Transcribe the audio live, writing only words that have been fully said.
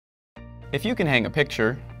If you can hang a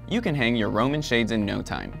picture, you can hang your Roman shades in no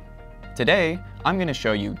time. Today, I'm going to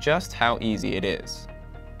show you just how easy it is.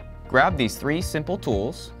 Grab these 3 simple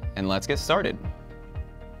tools and let's get started.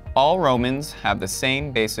 All Romans have the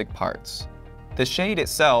same basic parts: the shade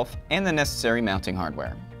itself and the necessary mounting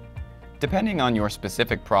hardware. Depending on your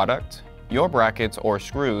specific product, your brackets or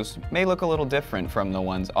screws may look a little different from the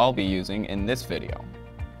ones I'll be using in this video.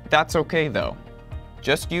 That's okay though.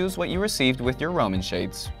 Just use what you received with your Roman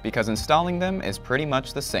shades because installing them is pretty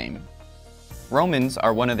much the same. Romans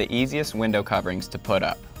are one of the easiest window coverings to put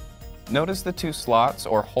up. Notice the 2 slots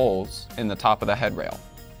or holes in the top of the headrail.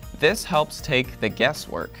 This helps take the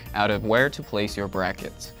guesswork out of where to place your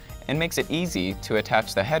brackets and makes it easy to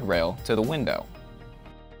attach the headrail to the window.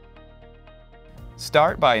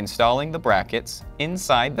 Start by installing the brackets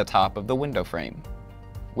inside the top of the window frame.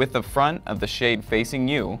 With the front of the shade facing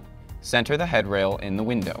you, center the headrail in the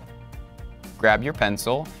window. Grab your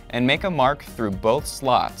pencil and make a mark through both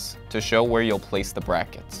slots to show where you'll place the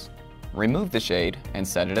brackets. Remove the shade and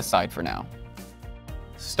set it aside for now.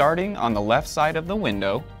 Starting on the left side of the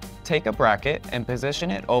window, take a bracket and position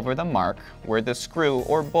it over the mark where the screw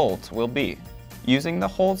or bolt will be. Using the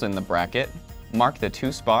holes in the bracket, mark the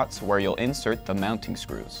 2 spots where you'll insert the mounting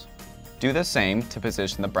screws. Do the same to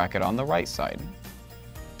position the bracket on the right side.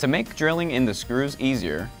 To make drilling in the screws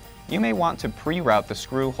easier, you may want to pre-route the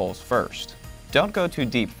screw holes first. Don't go too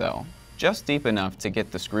deep though, just deep enough to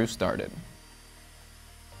get the screw started.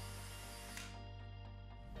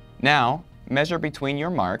 Now, measure between your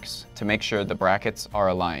marks to make sure the brackets are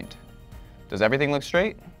aligned. Does everything look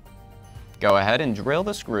straight? Go ahead and drill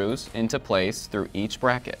the screws into place through each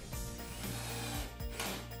bracket.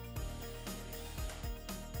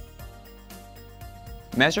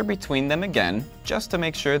 Measure between them again just to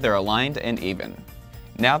make sure they're aligned and even.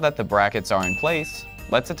 Now that the brackets are in place,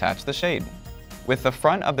 let's attach the shade. With the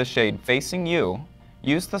front of the shade facing you,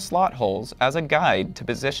 use the slot holes as a guide to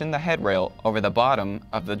position the headrail over the bottom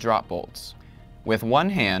of the drop bolts. With one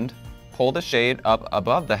hand, pull the shade up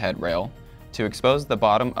above the headrail to expose the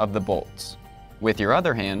bottom of the bolts. With your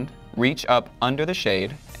other hand, reach up under the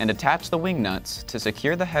shade and attach the wing nuts to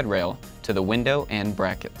secure the headrail to the window and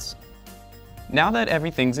brackets. Now that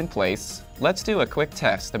everything's in place, let's do a quick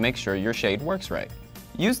test to make sure your shade works right.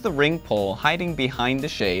 Use the ring pull hiding behind the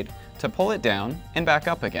shade to pull it down and back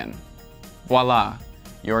up again. Voila!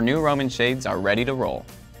 Your new Roman shades are ready to roll.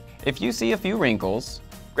 If you see a few wrinkles,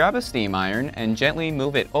 grab a steam iron and gently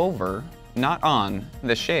move it over, not on,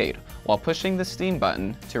 the shade while pushing the steam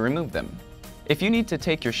button to remove them. If you need to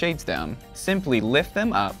take your shades down, simply lift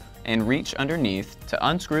them up and reach underneath to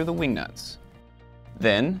unscrew the wing nuts.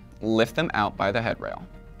 Then, lift them out by the headrail.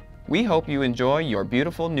 We hope you enjoy your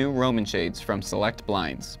beautiful new Roman shades from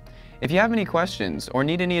SelectBlinds. If you have any questions or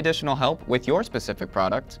need any additional help with your specific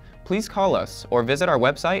product, please call us or visit our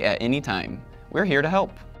website at any time. We're here to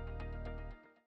help.